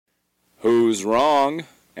Who's wrong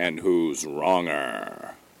and who's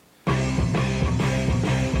wronger? In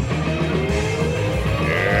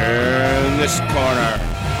this corner,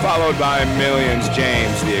 followed by millions,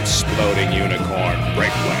 James the Exploding Unicorn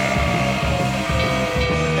Breakwell.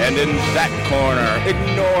 And in that corner,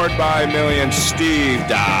 ignored by millions, Steve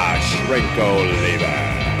Dash Rinko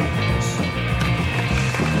Levens.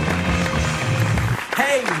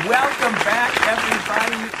 Hey, welcome back,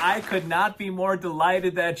 everybody. I could not be more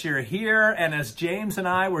delighted that you're here. And as James and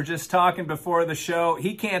I were just talking before the show,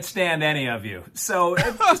 he can't stand any of you. So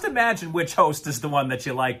just imagine which host is the one that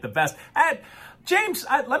you like the best. And James,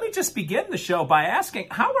 let me just begin the show by asking,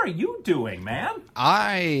 how are you doing, man?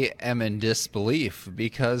 I am in disbelief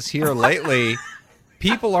because here lately,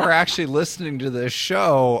 people are actually listening to this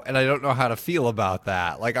show, and I don't know how to feel about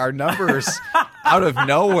that. Like, our numbers out of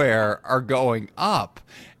nowhere are going up.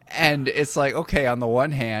 And it's like, okay, on the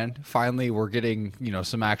one hand, finally we're getting,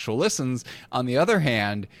 some actual listens. On the other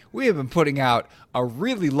hand, we have been putting out a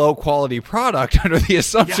really low quality product under the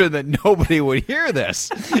assumption that nobody would hear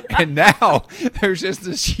this. And now there's just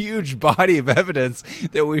this huge body of evidence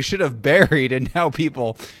that we should have buried, and now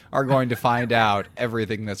people are going to find out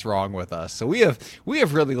everything that's wrong with us. So we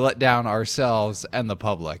have really let down ourselves and the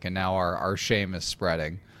public, and now our shame is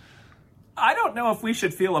spreading. I don't know if we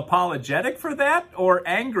should feel apologetic for that or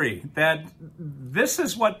angry that this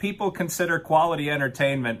is what people consider quality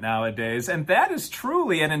entertainment nowadays. And that is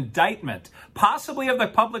truly an indictment, possibly of the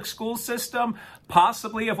public school system,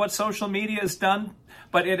 possibly of what social media has done.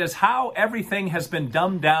 But it is how everything has been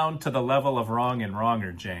dumbed down to the level of wrong and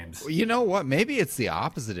wronger, James. You know what? Maybe it's the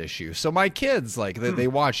opposite issue. So my kids, they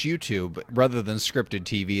watch YouTube rather than scripted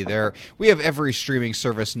TV. We have every streaming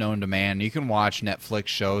service known to man. You can watch Netflix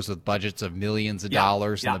shows with budgets of millions of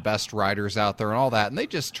dollars and the best writers out there and all that, and they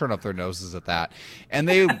just turn up their noses at that. And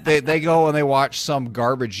they go and they watch some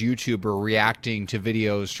garbage YouTuber reacting to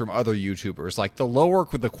videos from other YouTubers. Like, the lower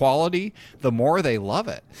the quality, the more they love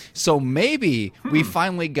it. So maybe we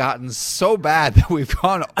finally gotten so bad that we've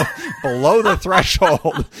gone below the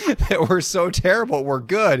threshold that we're so terrible we're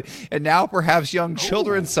good, and now perhaps young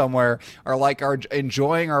children somewhere are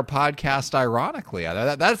enjoying our podcast ironically.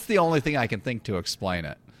 That's the only thing I can think to explain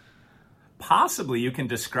it. Possibly you can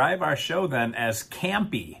describe our show then as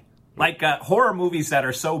campy. Like horror movies that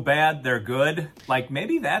are so bad they're good. Like,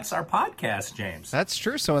 maybe that's our podcast, James. That's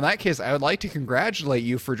true. So in that case, I would like to congratulate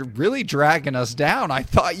you for really dragging us down. I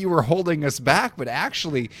thought you were holding us back, but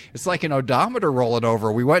actually it's like an odometer rolling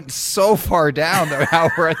over. We went so far down that now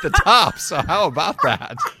we're at the top. So how about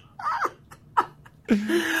that?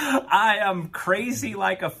 I am crazy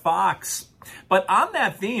like a fox. But on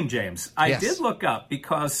that theme, James, I did look up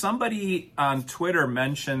because somebody on Twitter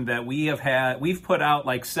mentioned that we've put out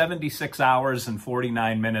like 76 hours and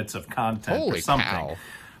 49 minutes of content or something. Cow.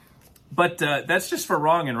 But that's just for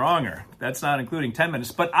Wrong and Wronger. That's not including 10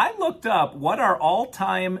 minutes. But I looked up what our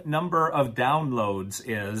all-time number of downloads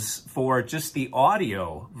is for just the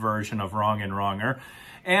audio version of Wrong and Wronger.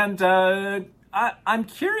 And I'm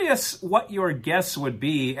curious what your guess would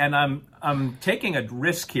be, and I'm taking a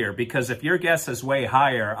risk here because if your guess is way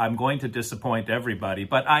higher, I'm going to disappoint everybody.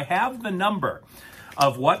 But I have the number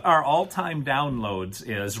of what our all-time downloads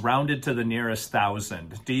is, rounded to the nearest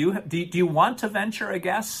 1,000. Do you want to venture a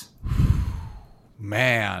guess?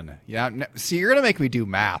 Man, see, you're going to make me do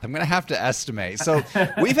math. I'm going to have to estimate. So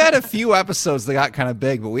we've had a few episodes that got kind of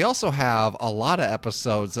big, but we also have a lot of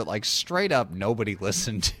episodes that, like, straight up nobody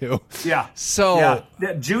listened to. Yeah. So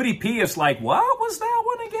Judy P is like, what was that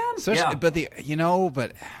one again?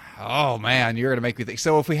 But oh man, you're going to make me think.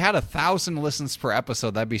 So if we had 1,000 listens per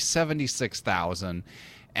episode, that'd be 76,000.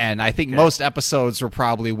 And I think most episodes were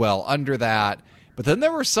probably well under that. But then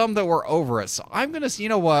there were some that were over it. So I'm going to, you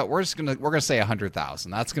know what? We're going to say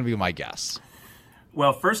 100,000. That's going to be my guess.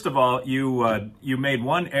 Well, first of all, you made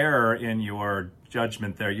one error in your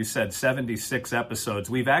judgment there. You said 76 episodes.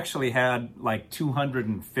 We've actually had like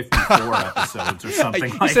 254 episodes or something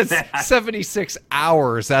like that. You said 76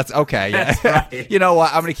 hours. That's okay. Yeah. That's right. You know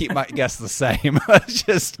what? I'm going to keep my guess the same. let's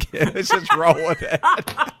just roll with it.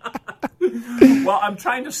 Well, I'm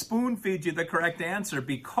trying to spoon feed you the correct answer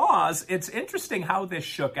because it's interesting how this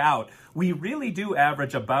shook out. We really do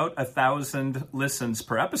average about 1,000 listens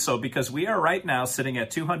per episode because we are right now sitting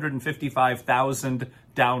at 255,000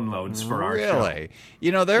 downloads for our show. Really?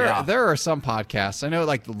 You know, there are some podcasts. I know,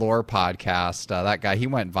 like the Lore podcast, that guy, he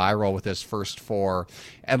went viral with his first 4.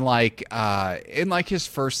 And like in like his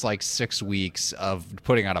first like 6 weeks of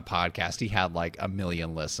putting out a podcast, he had like 1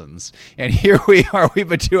 million listens. And here we are. We've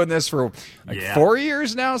been doing this for like 4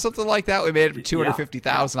 years now, something like that. We made it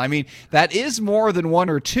 250,000. I mean, that is more than 1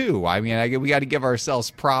 or 2. I mean, we got to give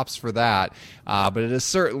ourselves props for that. But it is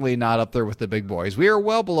certainly not up there with the big boys. We are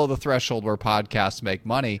well below the threshold where podcasts make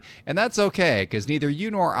money, and that's okay, because neither you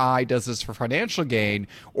nor I does this for financial gain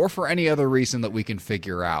or for any other reason that we can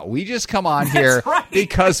figure out. We just come on here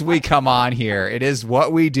because we come on here. It is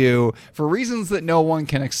what we do for reasons that no one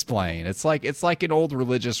can explain. It's like an old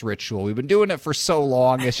religious ritual. We've been doing it for so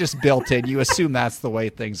long, it's just built in. You assume that's the way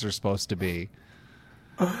things are supposed to be.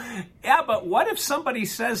 Yeah, but what if somebody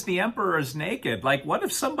says the emperor is naked? Like, what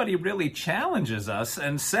if somebody really challenges us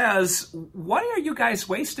and says, why are you guys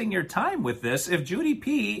wasting your time with this? If Judy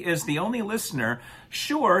P is the only listener,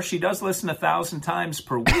 sure, she does listen 1,000 times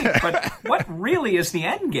per week, but what really is the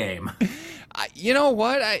end game? You know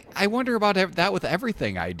what? I wonder about that with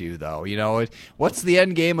everything I do, though. You know, what's the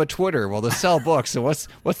end game of Twitter? Well, to sell books. And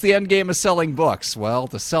what's the end game of selling books? Well,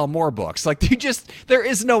 to sell more books. Like, there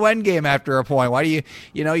is no end game after a point. Why do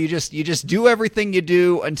you just do everything you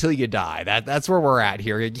do until you die? That's where we're at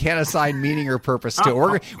here. You can't assign meaning or purpose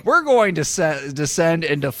to it. We're going to descend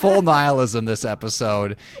into full nihilism this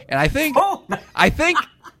episode, and I think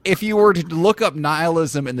if you were to look up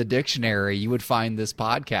nihilism in the dictionary, you would find this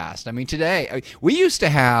podcast. I mean, today, we used to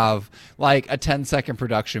have like a 10-second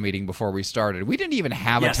production meeting before we started. We didn't even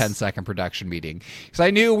have a 10-second production meeting. Because I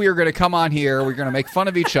knew we were going to come on here, we were going to make fun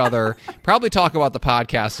of each other, probably talk about the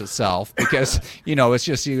podcast itself, because, you know, it's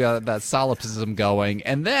just you got that solipsism going.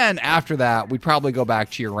 And then after that, we'd probably go back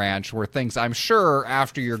to your ranch where things, I'm sure,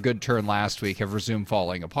 after your good turn last week, have resumed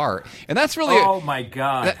falling apart. And that's really... Oh, my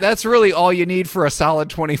God. That's really all you need for a solid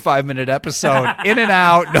 25-minute episode. In and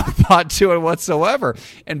out, no thought to it whatsoever.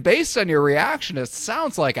 And based on your reaction, it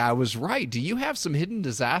sounds like I was right. Do you have some hidden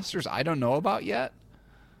disasters I don't know about yet?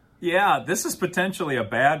 Yeah, this is potentially a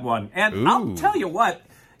bad one. And I'll tell you what,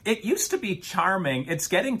 it used to be charming. It's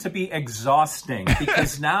getting to be exhausting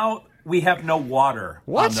because now we have no water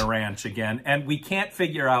on the ranch again, and we can't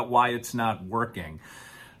figure out why it's not working.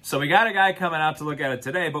 So we got a guy coming out to look at it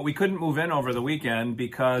today, but we couldn't move in over the weekend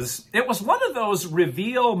because it was one of those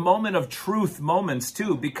reveal moment of truth moments,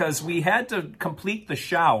 too, because we had to complete the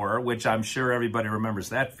shower, which I'm sure everybody remembers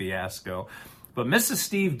that fiasco. But Mrs.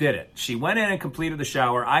 Steve did it. She went in and completed the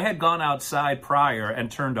shower. I had gone outside prior and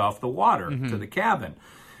turned off the water to the cabin.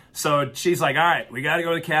 So she's like, all right, we got to go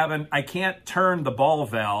to the cabin. I can't turn the ball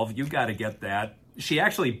valve. You got to get that. She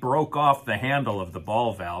actually broke off the handle of the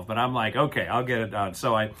ball valve, but I'm like, okay, I'll get it done.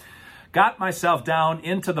 So I got myself down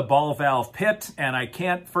into the ball valve pit, and I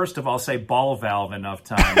can't, first of all, say ball valve enough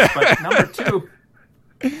times. But number 2,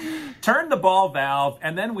 turned the ball valve,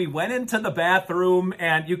 and then we went into the bathroom,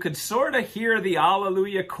 and you could sort of hear the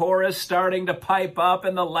Alleluia chorus starting to pipe up,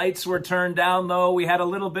 and the lights were turned down, though. We had a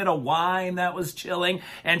little bit of wine that was chilling,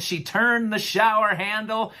 and she turned the shower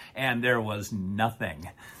handle, and there was nothing.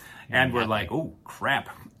 And we're like, oh,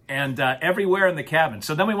 crap. And everywhere in the cabin.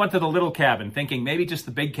 So then we went to the little cabin, thinking maybe just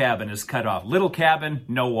the big cabin is cut off. Little cabin,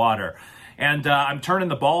 no water. And I'm turning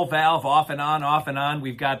the ball valve off and on, off and on.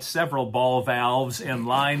 We've got several ball valves in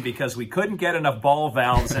line because we couldn't get enough ball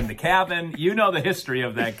valves in the cabin. You know the history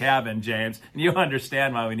of that cabin, James. And you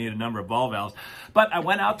understand why we need a number of ball valves. But I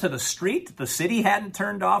went out to the street. The city hadn't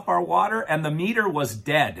turned off our water, and the meter was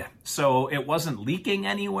dead. So it wasn't leaking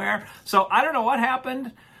anywhere. So I don't know what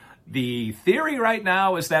happened. The theory right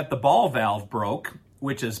now is that the ball valve broke,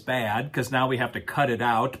 which is bad because now we have to cut it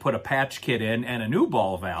out, put a patch kit in, and a new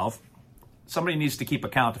ball valve. Somebody needs to keep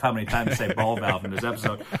account of how many times I say ball valve in this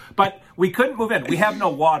episode. But we couldn't move in. We have no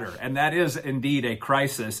water, and that is indeed a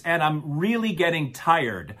crisis. And I'm really getting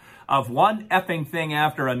tired of one effing thing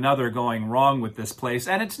after another going wrong with this place.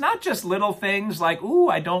 And it's not just little things like, ooh,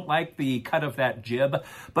 I don't like the cut of that jib,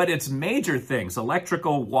 but it's major things,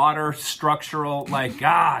 electrical, water, structural. Like,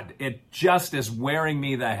 God, it just is wearing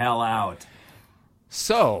me the hell out.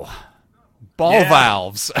 So, ball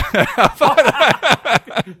valves.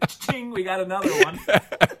 Ching, we got another one.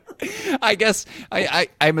 I guess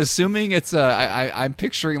I'm assuming it's I'm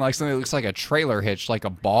picturing like something that looks like a trailer hitch, like a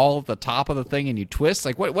ball at the top of the thing, and you twist.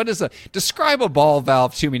 Like what is describe a ball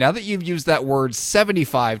valve to me? Now that you've used that word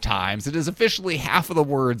 75 times, it is officially half of the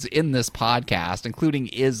words in this podcast, including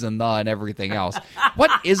is and the and everything else.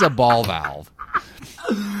 What is a ball valve?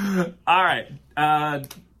 All right.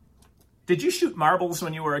 Did you shoot marbles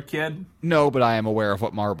when you were a kid? No, but I am aware of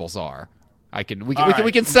what marbles are.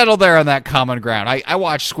 We can settle there on that common ground. I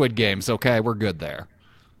watch Squid Games. Okay, we're good there.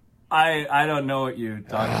 I don't know what you're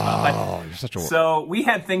talking about. Oh, you're such a... So we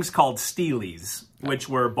had things called steelies, which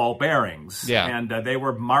were ball bearings. Yeah. And they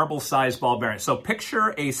were marble-sized ball bearings. So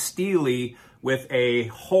picture a steely with a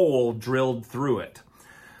hole drilled through it.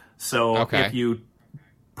 So if you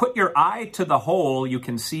put your eye to the hole, you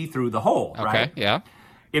can see through the hole, right? Okay, yeah.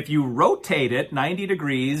 If you rotate it 90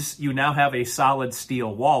 degrees, you now have a solid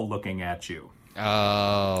steel wall looking at you.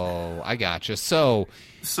 Oh, I gotcha. So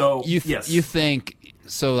you think...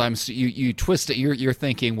 So you twist it. You're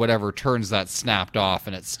thinking whatever turns that snapped off,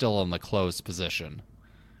 and it's still in the closed position.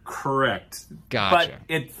 Correct. Gotcha.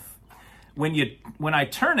 But when I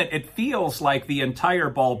turn it, it feels like the entire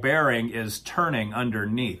ball bearing is turning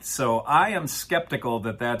underneath. So I am skeptical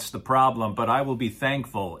that that's the problem, but I will be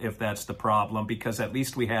thankful if that's the problem, because at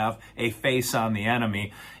least we have a face on the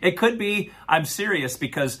enemy. It could be. I'm serious,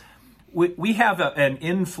 because we have an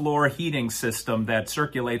in-floor heating system that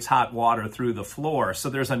circulates hot water through the floor. So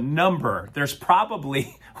there's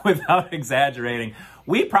probably, without exaggerating,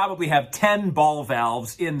 we probably have 10 ball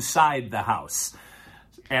valves inside the house.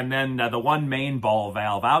 And then the one main ball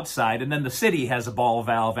valve outside, and then the city has a ball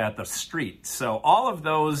valve at the street. So all of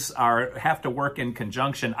those have to work in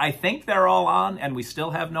conjunction. I think they're all on, and we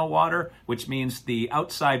still have no water, which means the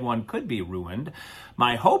outside one could be ruined.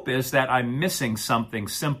 My hope is that I'm missing something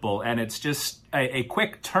simple, and it's just a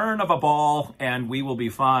quick turn of a ball, and we will be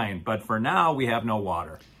fine. But for now, we have no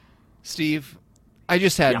water. Steve, I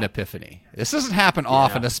just had an epiphany. This doesn't happen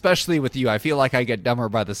often, especially with you. I feel like I get dumber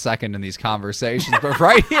by the second in these conversations. But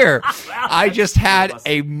right here, I just had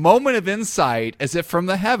a moment of insight as if from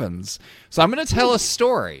the heavens. So I'm going to tell a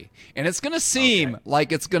story, and it's going to seem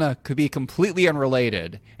like it's going to be completely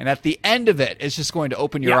unrelated. And at the end of it, it's just going to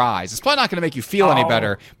open your eyes. It's probably not going to make you feel any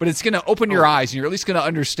better, but it's going to open your eyes, and you're at least going to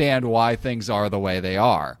understand why things are the way they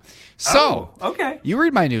are. So you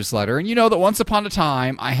read my newsletter, and you know that once upon a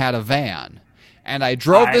time, I had a van. And I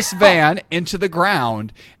drove this van into the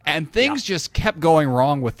ground, and things just kept going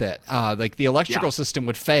wrong with it. Like the electrical system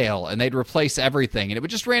would fail, and they'd replace everything, and it would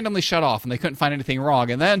just randomly shut off, and they couldn't find anything wrong.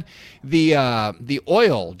 And then the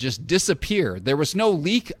oil just disappeared. There was no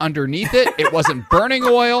leak underneath it. It wasn't burning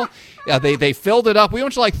oil. They filled it up. We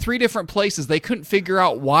went to like 3 different places. They couldn't figure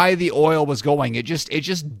out why the oil was going. It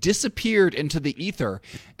just disappeared into the ether.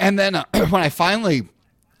 And then when I finally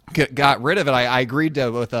got rid of it, I agreed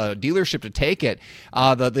with a dealership to take it.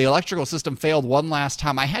 The electrical system failed one last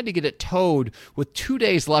time. I had to get it towed with 2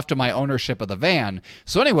 days left of my ownership of the van.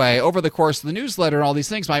 So anyway, over the course of the newsletter and all these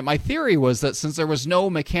things, my theory was that since there was no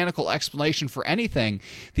mechanical explanation for anything,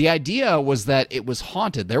 the idea was that it was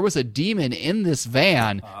haunted. There was a demon in this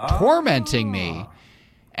van tormenting me.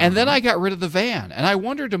 And then I got rid of the van, and I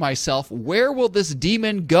wondered to myself, where will this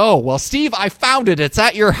demon go? Well, Steve, I found it. It's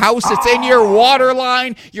at your house. It's in your water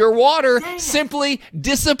line. Your water simply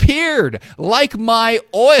disappeared, like my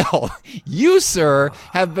oil. You, sir,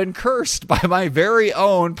 have been cursed by my very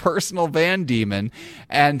own personal van demon,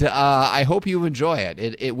 and I hope you enjoy it.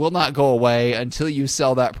 It will not go away until you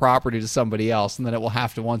sell that property to somebody else, and then it will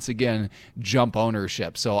have to once again jump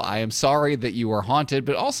ownership. So I am sorry that you are haunted,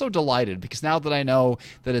 but also delighted, because now that I know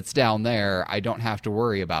that it's down there, I don't have to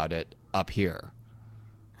worry about it up here.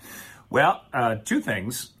 Well, 2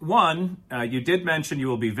 things. One, you did mention you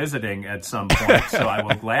will be visiting at some point, so I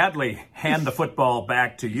will gladly hand the football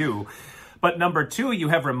back to you. But number 2, you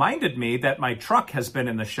have reminded me that my truck has been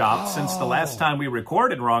in the shop since the last time we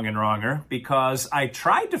recorded Wrong and Wronger, because I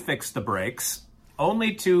tried to fix the brakes,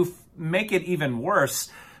 only to make it even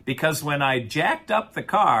worse. Because when I jacked up the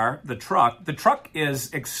truck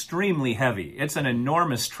is extremely heavy. It's an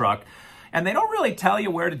enormous truck. And they don't really tell you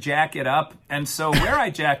where to jack it up. And so where I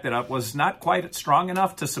jacked it up was not quite strong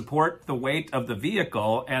enough to support the weight of the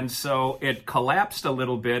vehicle. And so it collapsed a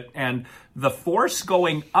little bit. And the force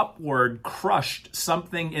going upward crushed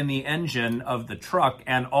something in the engine of the truck.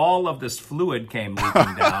 And all of this fluid came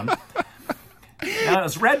leaking down. Now, it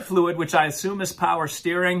was red fluid, which I assume is power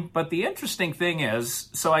steering. But the interesting thing is,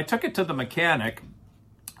 so I took it to the mechanic,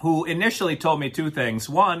 who initially told me 2 things.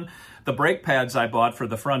 One, the brake pads I bought for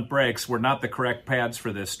the front brakes were not the correct pads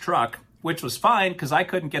for this truck, which was fine because I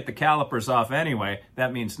couldn't get the calipers off anyway.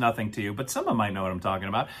 That means nothing to you, but someone might know what I'm talking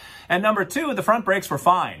about. And number 2, the front brakes were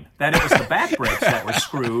fine. That it was the back brakes that were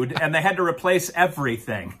screwed, and they had to replace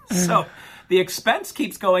everything. So the expense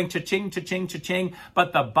keeps going cha-ching, cha-ching, cha-ching,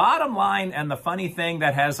 but the bottom line, and the funny thing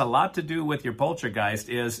that has a lot to do with your poltergeist,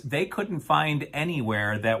 is they couldn't find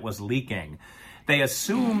anywhere that was leaking. They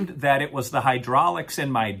assumed that it was the hydraulics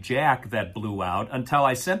in my jack that blew out until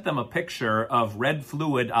I sent them a picture of red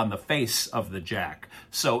fluid on the face of the jack.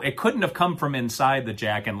 So it couldn't have come from inside the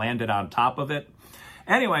jack and landed on top of it.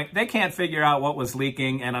 Anyway, they can't figure out what was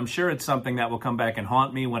leaking, and I'm sure it's something that will come back and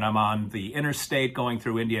haunt me when I'm on the interstate going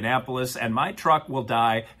through Indianapolis, and my truck will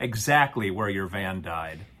die exactly where your van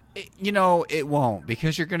died. It won't,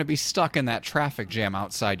 because you're going to be stuck in that traffic jam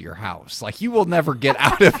outside your house. Like, you will never get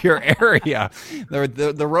out of your area.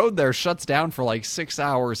 The road there shuts down for like 6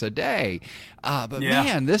 hours a day.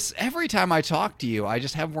 Man, every time I talk to you, I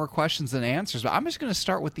just have more questions than answers. But I'm just going to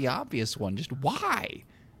start with the obvious one. Just why?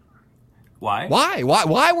 Why?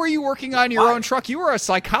 Why were you working on your own truck? You were a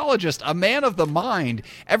psychologist, a man of the mind.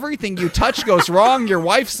 Everything you touch goes wrong. Your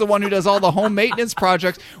wife's the one who does all the home maintenance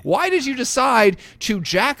projects. Why did you decide to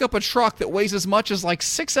jack up a truck that weighs as much as like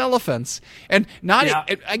 6 elephants? And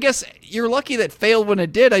I guess you're lucky that failed when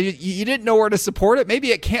it did. You didn't know where to support it. Maybe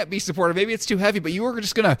it can't be supported. Maybe it's too heavy, but you were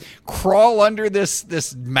just going to crawl under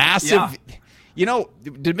this massive... Yeah.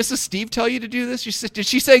 Did Mrs. Steve tell you to do this? Did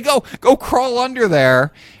she say, go crawl under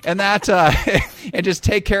there and and just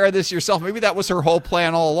take care of this yourself? Maybe that was her whole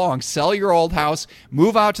plan all along. Sell your old house,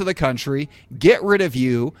 move out to the country, get rid of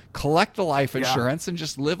you, collect the life insurance, and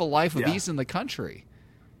just live a life of ease in the country.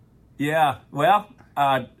 Yeah, well,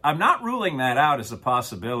 I'm not ruling that out as a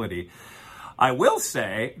possibility. I will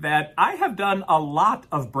say that I have done a lot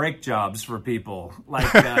of brake jobs for people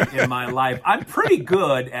in my life. I'm pretty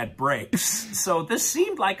good at brakes, so this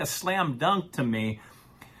seemed like a slam dunk to me.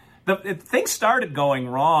 Things started going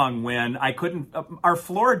wrong when I couldn't... our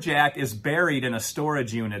floor jack is buried in a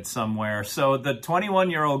storage unit somewhere, so the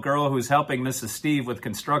 21-year-old girl who's helping Mrs. Steve with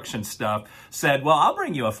construction stuff said, well, I'll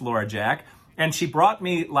bring you a floor jack, and she brought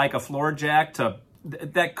me like a floor jack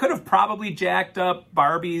that could have probably jacked up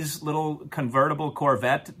Barbie's little convertible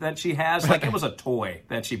Corvette that she has. Like, it was a toy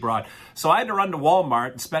that she brought. So I had to run to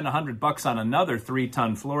Walmart and spend $100 on another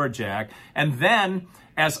 3-ton floor jack. And then,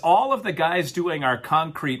 as all of the guys doing our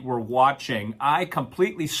concrete were watching, I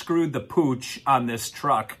completely screwed the pooch on this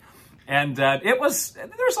truck. And there's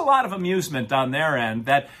a lot of amusement on their end.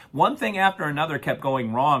 That one thing after another kept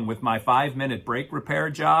going wrong with my 5-minute brake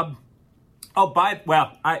repair job.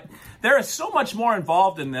 There is so much more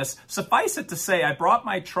involved in this. Suffice it to say, I brought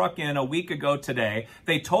my truck in a week ago today.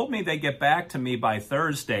 They told me they'd get back to me by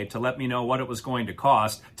Thursday to let me know what it was going to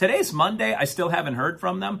cost. Today's Monday. I still haven't heard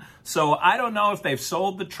from them. So I don't know if they've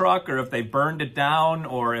sold the truck or if they burned it down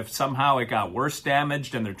or if somehow it got worse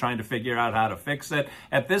damaged and they're trying to figure out how to fix it.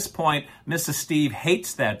 At this point, Mrs. Steve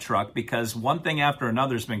hates that truck because one thing after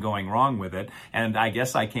another has been going wrong with it, and I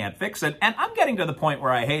guess I can't fix it. And I'm getting to the point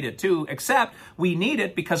where I hate it too, except we need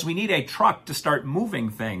it because we need a truck to start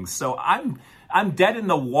moving things. So I'm dead in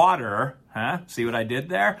the water, See what I did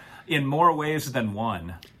there? In more ways than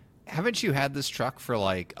one. Haven't you had this truck for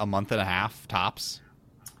like a month and a half tops?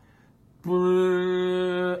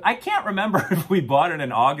 I can't remember if we bought it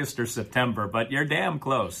in August or September, but you're damn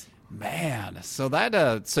close. Man, so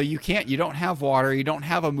you don't have water, you don't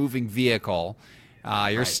have a moving vehicle.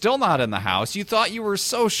 You're still not in the house. You thought you were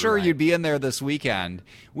so sure you'd be in there this weekend.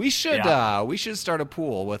 We should start a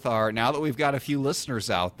pool with now that we've got a few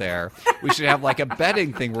listeners out there. We should have like a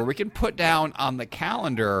betting thing where we can put down on the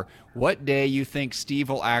calendar what day you think Steve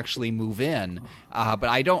will actually move in. But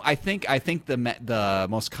I think the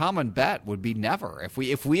most common bet would be never.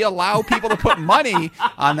 If we allow people to put money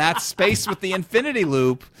on that space with the infinity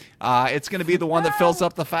loop, it's going to be the one that fills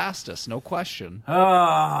up the fastest, no question.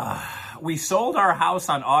 We sold our house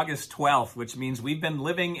on August 12th, which means we've been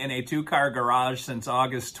living in a 2-car garage since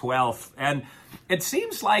August 12th. And it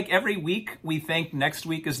seems like every week we think next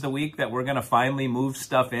week is the week that we're going to finally move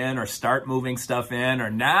stuff in or start moving stuff in,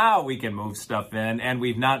 or now we can move stuff in, and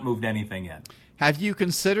we've not moved anything in. Have you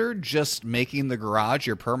considered just making the garage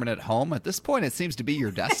your permanent home? At this point, it seems to be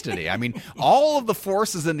your destiny. I mean, all of the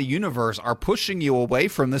forces in the universe are pushing you away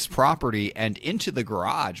from this property and into the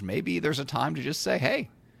garage. Maybe there's a time to just say,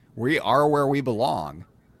 hey, we are where we belong.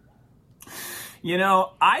 You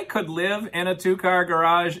know, I could live in a 2-car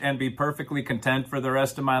garage and be perfectly content for the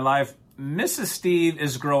rest of my life. Mrs. Steve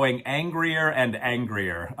is growing angrier and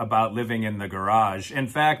angrier about living in the garage. In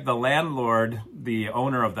fact, the landlord, the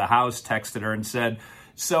owner of the house, texted her and said,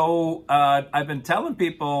 so I've been telling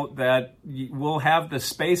people that we'll have the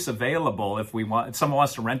space available if someone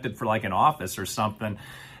wants to rent it for like an office or something.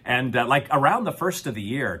 And like around the first of the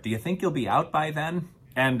year, do you think you'll be out by then?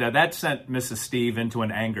 And that sent Mrs. Steve into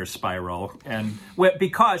an anger spiral. And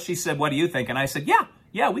because she said, what do you think? And I said,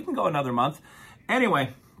 yeah, we can go another month.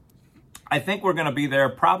 Anyway, I think we're going to be there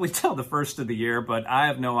probably till the first of the year, but I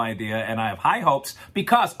have no idea, and I have high hopes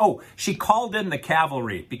because, she called in the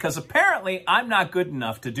cavalry because apparently I'm not good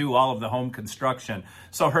enough to do all of the home construction.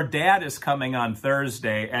 So her dad is coming on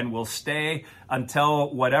Thursday and will stay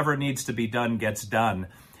until whatever needs to be done gets done.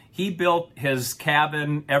 He built his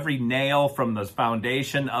cabin, every nail from the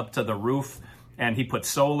foundation up to the roof, and he put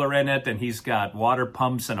solar in it, and he's got water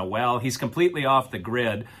pumps and a well. He's completely off the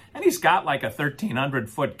grid, and he's got like a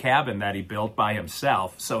 1,300-foot cabin that he built by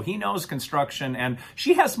himself. So he knows construction, and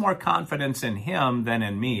she has more confidence in him than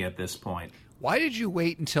in me at this point. Why did you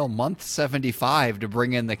wait until month 75 to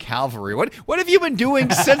bring in the cavalry? What have you been doing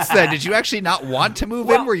since then? Did you actually not want to move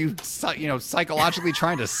in? Were you psychologically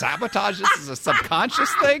trying to sabotage this as a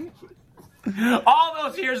subconscious thing? All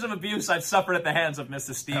those years of abuse I've suffered at the hands of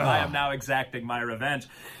Mrs. Steve, I am now exacting my revenge.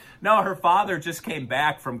 No, her father just came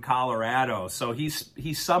back from Colorado, so he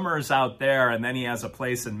summers out there, and then he has a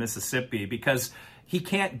place in Mississippi because he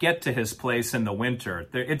can't get to his place in the winter.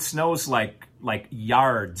 It snows like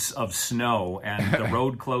yards of snow, and the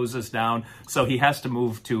road closes down, so he has to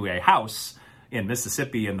move to a house in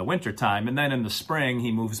Mississippi in the wintertime, and then in the spring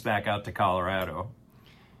he moves back out to Colorado.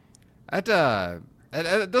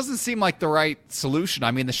 It doesn't seem like the right solution.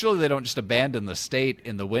 I mean, surely they don't just abandon the state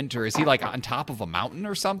in the winter. Is he like on top of a mountain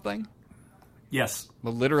or something? Yes.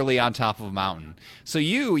 Well, literally on top of a mountain. So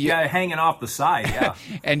you hanging off the side, yeah.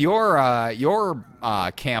 And your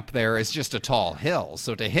camp there is just a tall hill.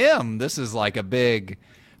 So to him, this is like a big,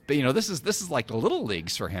 this is like the little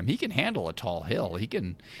leagues for him. He can handle a tall hill. He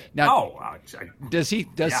can now. Does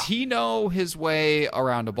he know his way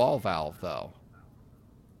around a ball valve though?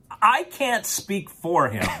 I can't speak for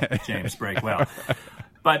him, James Breakwell.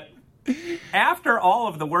 But after all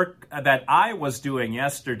of the work that I was doing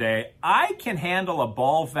yesterday, I can handle a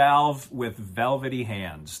ball valve with velvety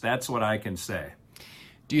hands. That's what I can say.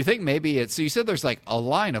 Do you think maybe so you said there's like a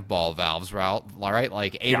line of ball valves, right?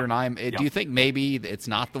 Like 8 or 9. Do you think maybe it's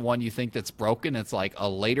not the one you think that's broken? It's like a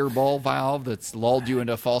later ball valve that's lulled you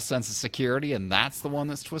into a false sense of security, and that's the one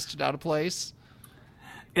that's twisted out of place?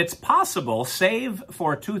 It's possible, save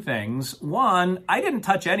for two things. One, I didn't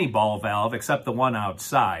touch any ball valve except the one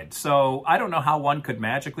outside, so I don't know how one could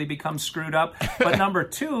magically become screwed up. But number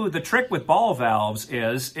two, the trick with ball valves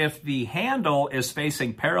is if the handle is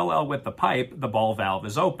facing parallel with the pipe, the ball valve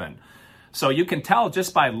is open. So you can tell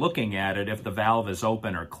just by looking at it if the valve is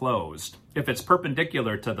open or closed. If it's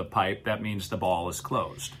perpendicular to the pipe, that means the ball is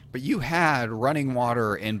closed. But you had running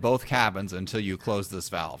water in both cabins until you closed this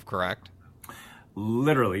valve, correct?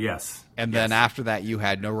 Literally, yes. And then after that, you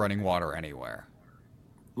had no running water anywhere.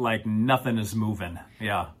 Like nothing is moving.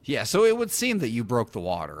 Yeah. Yeah, so it would seem that you broke the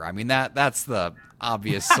water. I mean, that's the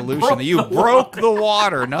obvious solution. That you broke the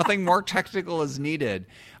water. Nothing more technical is needed.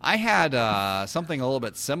 I had something a little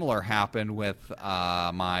bit similar happen with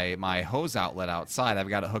my hose outlet outside. I've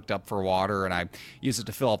got it hooked up for water, and I use it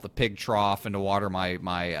to fill up the pig trough and to water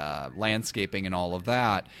my landscaping and all of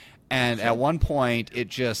that. And at one point,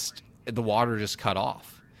 the water just cut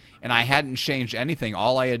off, and I hadn't changed anything.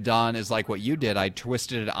 All I had done is like what you did. I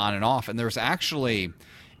twisted it on and off, and there's actually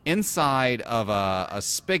inside of a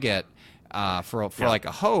spigot for like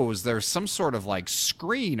a hose, there's some sort of like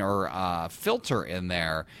screen or filter in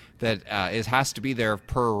there that has to be there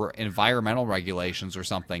per environmental regulations or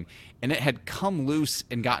something, and it had come loose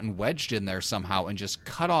and gotten wedged in there somehow and just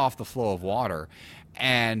cut off the flow of water.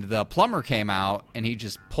 And the plumber came out, and he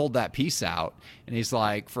just pulled that piece out, and he's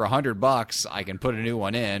like, for $100, I can put a new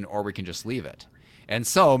one in, or we can just leave it. And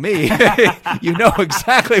so you know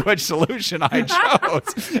exactly which solution I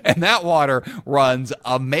chose, and that water runs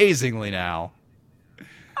amazingly now.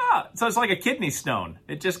 So it's like a kidney stone.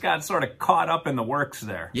 It just got sort of caught up in the works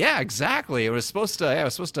there. Yeah, exactly. It was supposed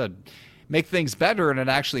to make things better, and it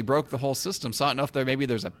actually broke the whole system. So I don't know if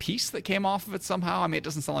there's a piece that came off of it somehow. I mean, it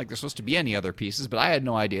doesn't sound like there's supposed to be any other pieces, but I had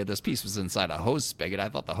no idea this piece was inside a hose spigot. I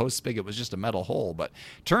thought the hose spigot was just a metal hole, but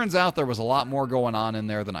turns out there was a lot more going on in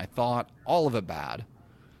there than I thought. All of it bad.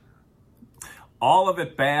 All of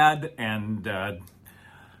it bad, and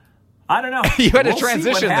I don't know. You had a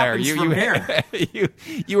transition there. You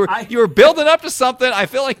were building up to something. I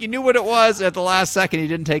feel like you knew what it was at the last second. You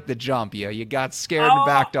didn't take the jump. You got scared and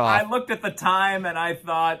backed off. I looked at the time and I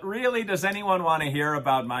thought, really, does anyone want to hear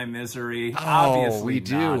about my misery? Oh, Obviously we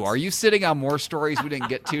do. not. Are you sitting on more stories we didn't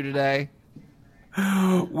get to today?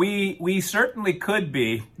 We certainly could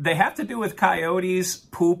be. They have to do with coyotes,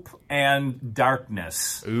 poop, and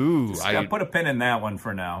darkness. Ooh. I'll put a pin in that one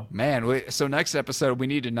for now. Man, so next episode, we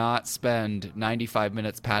need to not spend 95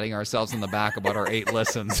 minutes patting ourselves on the back about our 8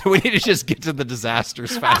 listens. We need to just get to the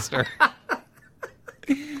disasters faster.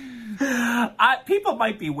 People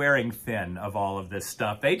might be wearing thin of all of this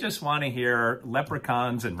stuff. They just want to hear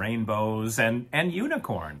leprechauns and rainbows and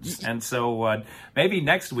unicorns. And so maybe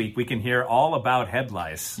next week we can hear all about head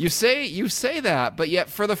lice. You say that, but yet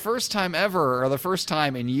for the first time ever, or the first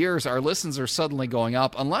time in years, our listens are suddenly going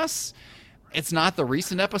up, unless it's not the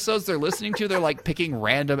recent episodes they're listening to. They're like picking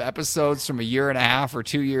random episodes from a year and a half or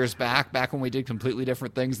 2 years back when we did completely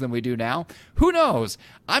different things than we do now. Who knows?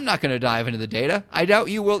 I'm not going to dive into the data. I doubt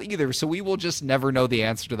you will either, so we will just never know the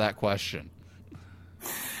answer to that question.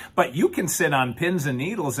 But you can sit on pins and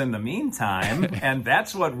needles in the meantime, and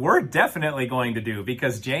that's what we're definitely going to do,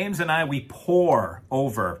 because James and I, we pore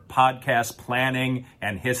over podcast planning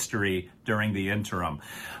and history during the interim.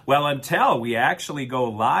 Well, until we actually go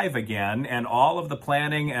live again and all of the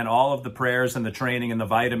planning and all of the prayers and the training and the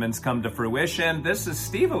vitamins come to fruition, this is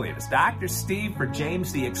Steve Alitas, Dr. Steve for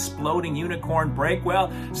James the Exploding Unicorn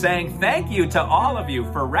Breakwell, saying thank you to all of you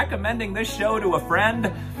for recommending this show to a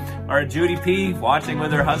friend, or Judy P. watching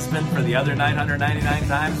with her husband for the other 999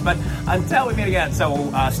 times. But until we meet again,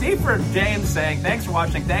 so Steve for James saying thanks for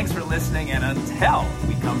watching, thanks for listening, and until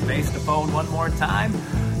we come face to phone one more time,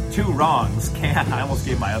 two wrongs can, I almost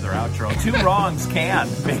gave my other outro, two wrongs can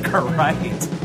make a right.